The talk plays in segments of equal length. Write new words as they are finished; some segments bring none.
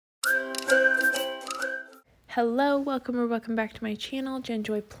Hello, welcome back to my channel, Jen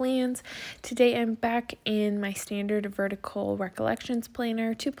Joy Plans. Today I'm back in my standard vertical recollections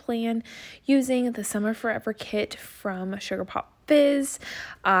planner to plan using the Summer Forever kit from Sugar Pop Fizz.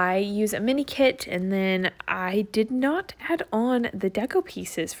 I use a mini kit, and then I did not add on the deco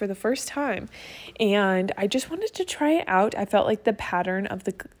pieces for the first time, and I just wanted to try it out. I felt like the pattern of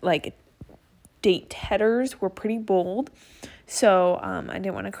the date headers were pretty bold, so I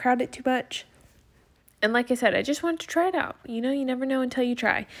didn't want to crowd it too much. And like I said, I just wanted to try it out. You know, you never know until you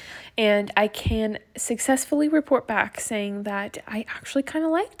try. And I can successfully report back saying that I actually kind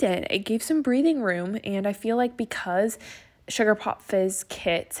of liked it. It gave some breathing room. And I feel like because Sugar Pop Fizz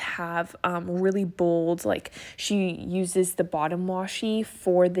kits have really bold, like she uses the bottom washi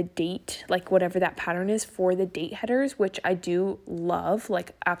for the date, like whatever that pattern is for the date headers, which I do love,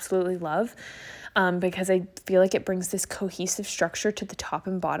 like absolutely love. Because I feel like it brings this cohesive structure to the top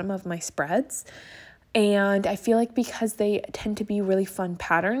and bottom of my spreads. And I feel like because they tend to be really fun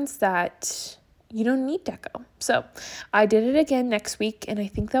patterns that you don't need deco. So I did it again next week, and I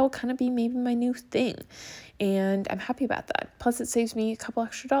think that will kind of be maybe my new thing. And I'm happy about that. Plus it saves me a couple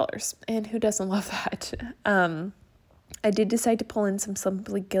extra dollars, and who doesn't love that? I did decide to pull in some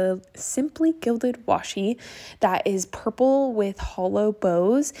Simply Gilded washi that is purple with hollow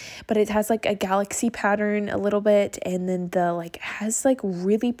bows, but it has like a galaxy pattern a little bit, and then has like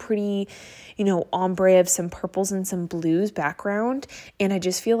really pretty, ombre of some purples and some blues background, and I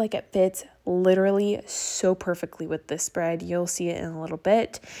just feel like it fits literally so perfectly with this spread. You'll see it in a little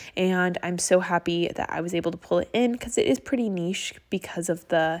bit, and I'm so happy that I was able to pull it in because it is pretty niche because of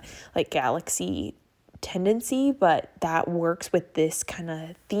the galaxy tendency, but that works with this kind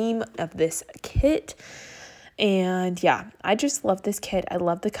of theme of this kit. And yeah, I just love this kit. I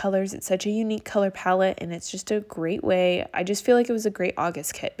love the colors. It's such a unique color palette, and it's just a great way. I just feel like it was a great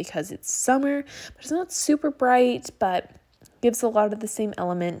August kit because it's summer, but it's not super bright, but gives a lot of the same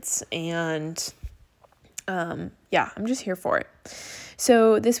elements. And yeah, I'm just here for it.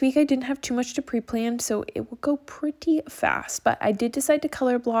 So this week I didn't have too much to pre-plan, so it will go pretty fast, but I did decide to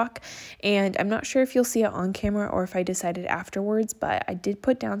color block, and I'm not sure if you'll see it on camera or if I decided afterwards, but I did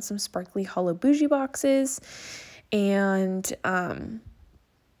put down some sparkly hollow bougie boxes, and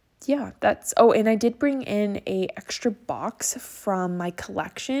yeah, and I did bring in a extra box from my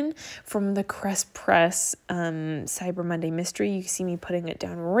collection from the Crest Press Cyber Monday Mystery. You see me putting it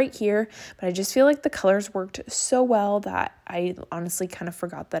down right here, but I just feel like the colors worked so well that I honestly kind of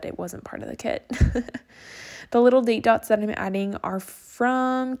forgot that it wasn't part of the kit. The little date dots that I'm adding are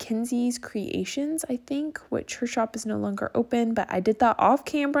from Kinsey's Creations, I think, which her shop is no longer open, but I did that off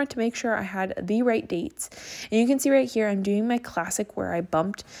camera to make sure I had the right dates. And you can see right here, I'm doing my classic where I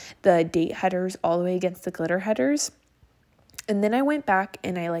bumped the date headers all the way against the glitter headers. And then I went back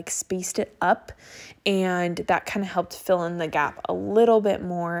and I spaced it up, and that kind of helped fill in the gap a little bit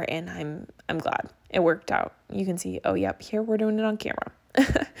more, and I'm glad it worked out. You can see, oh yep, here we're doing it on camera.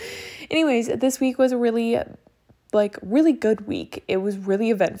 Anyways, this week was a really good week. It was really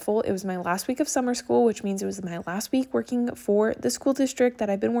eventful. It was my last week of summer school, which means it was my last week working for the school district that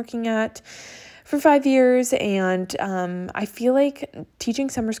I've been working at for 5 years. And I feel like teaching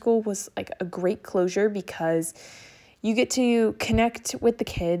summer school was a great closure because you get to connect with the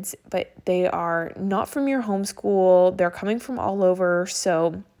kids, but they are not from your homeschool. They're coming from all over.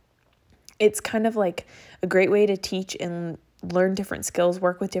 So it's kind of a great way to teach and learn different skills,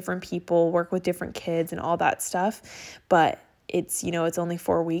 work with different people, work with different kids and all that stuff. But it's, it's only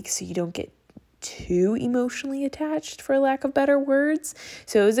 4 weeks, so you don't get too emotionally attached, for lack of better words.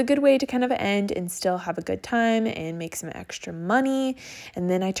 So it was a good way to kind of end and still have a good time and make some extra money. And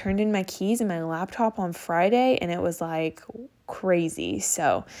then I turned in my keys and my laptop on Friday, and it was crazy.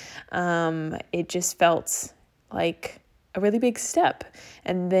 So it just felt like a really big step.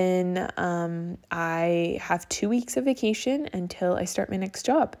 And then I have 2 weeks of vacation until I start my next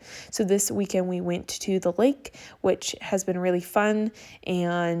job. So this weekend we went to the lake, which has been really fun,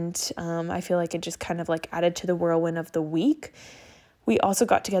 and I feel like it just kind of added to the whirlwind of the week. We also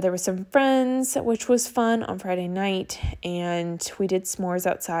got together with some friends, which was fun, on Friday night, and we did s'mores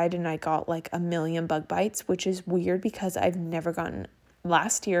outside, and I got 1 million bug bites, which is weird because I've never gotten.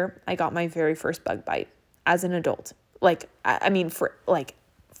 Last year I got my very first bug bite as an adult.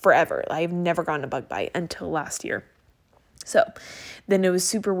 Forever. I've never gotten a bug bite until last year. So then it was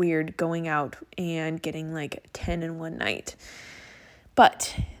super weird going out and getting 10 in one night.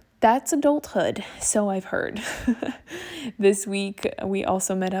 But that's adulthood, so I've heard. This week we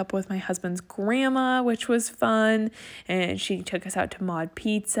also met up with my husband's grandma, which was fun, and she took us out to Mod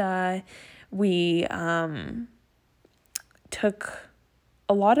Pizza. We took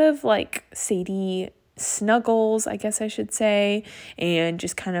a lot of Sadie snuggles, I guess I should say, and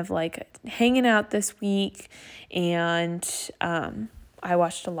just kind of like hanging out this week. And I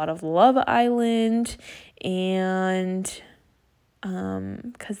watched a lot of Love Island, and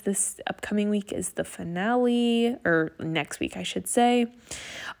because this upcoming week is the finale, or next week I should say.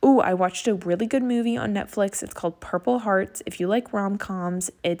 Oh, I watched a really good movie on Netflix. It's called Purple Hearts. If you like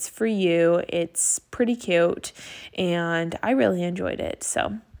rom-coms, it's for you. It's pretty cute, and I really enjoyed it.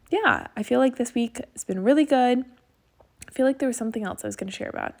 So yeah, I feel like this week has been really good. I feel like there was something else I was going to share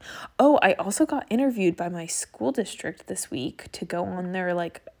about. Oh, I also got interviewed by my school district this week to go on their,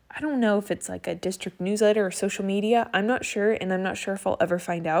 like, I don't know if it's like a district newsletter or social media. I'm not sure, and I'm not sure if I'll ever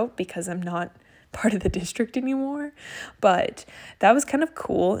find out because I'm not part of the district anymore. But that was kind of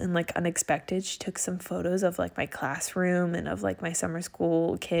cool and like unexpected. She took some photos of like my classroom and of like my summer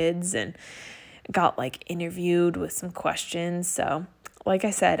school kids, and got like interviewed with some questions. So like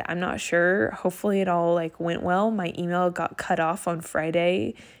I said, I'm not sure. Hopefully it all like went well. My email got cut off on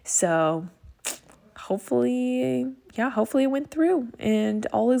Friday, so hopefully it went through and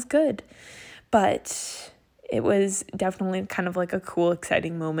all is good. But it was definitely kind of like a cool,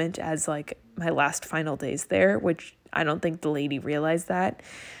 exciting moment as like my last final days there, which I don't think the lady realized that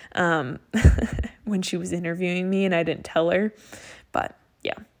when she was interviewing me, and I didn't tell her. But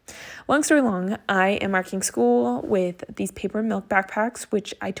yeah. Long story long, I am marking school with these paper milk backpacks,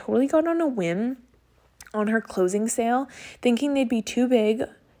 which I totally got on a whim on her closing sale, thinking they'd be too big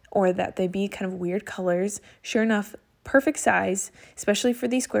or that they'd be kind of weird colors. Sure enough, perfect size, especially for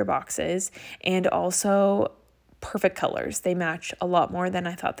these square boxes, and also perfect colors. They match a lot more than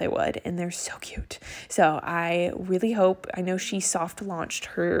I thought they would, and they're so cute. So I really hope, I know she soft launched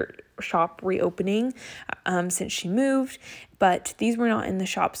her shop reopening since she moved, but these were not in the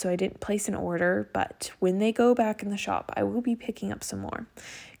shop, so I didn't place an order. But when they go back in the shop, I will be picking up some more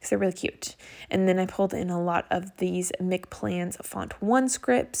because they're really cute. And then I pulled in a lot of these McPlans Font 1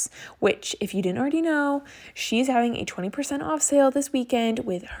 scripts, which, if you didn't already know, she's having a 20% off sale this weekend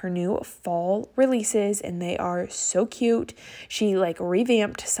with her new fall releases, and they are so cute. She like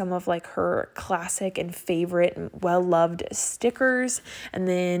revamped some of like her classic and favorite and well-loved stickers, and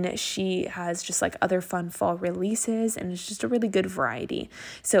then she has just like other fun fall releases, and it's just a really good variety.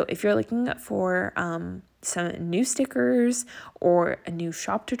 So if you're looking for some new stickers or a new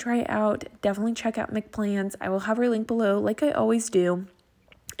shop to try out, definitely check out McPlans. I will have her link below like I always do.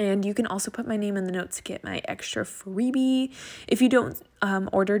 And you can also put my name in the notes to get my extra freebie. If you don't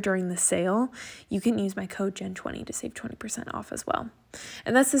order during the sale, you can use my code Jen20 to save 20% off as well.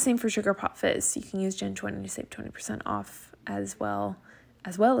 And that's the same for Sugar Pop Fizz. You can use Jen20 to save 20% off as well.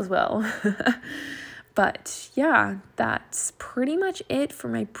 But yeah, that's pretty much it for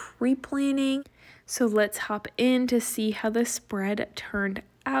my pre-planning. So let's hop in to see how the spread turned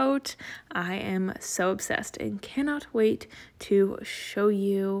out. I am so obsessed and cannot wait to show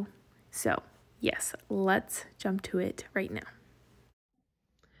you. So yes, let's jump to it right now.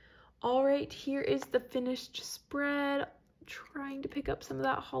 All right, here is the finished spread. Trying to pick up some of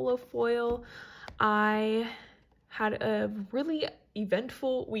that hollow foil. I had a really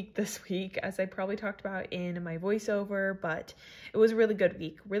eventful week this week, as I probably talked about in my voiceover, but it was a really good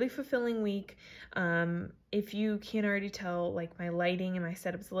week, really fulfilling week. If you can't already tell, like, my lighting and my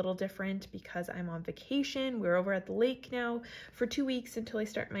setup's a little different because I'm on vacation. We're over at the lake now for 2 weeks until I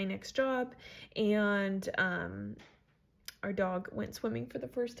start my next job, and our dog went swimming for the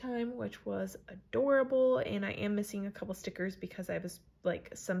first time, which was adorable, and I am missing a couple stickers because I was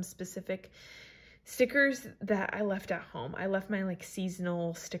like some specific stickers that I left at home. I left my like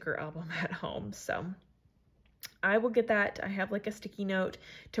seasonal sticker album at home, so I will get that. I have like a sticky note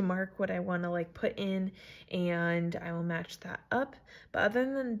to mark what I want to like put in, and I will match that up. But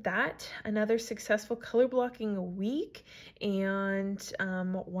other than that, another successful color blocking week, and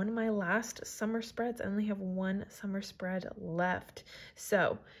one of my last summer spreads. I only have one summer spread left.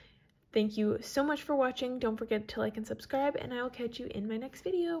 So thank you so much for watching. Don't forget to like and subscribe, and I will catch you in my next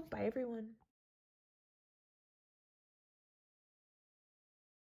video. Bye everyone.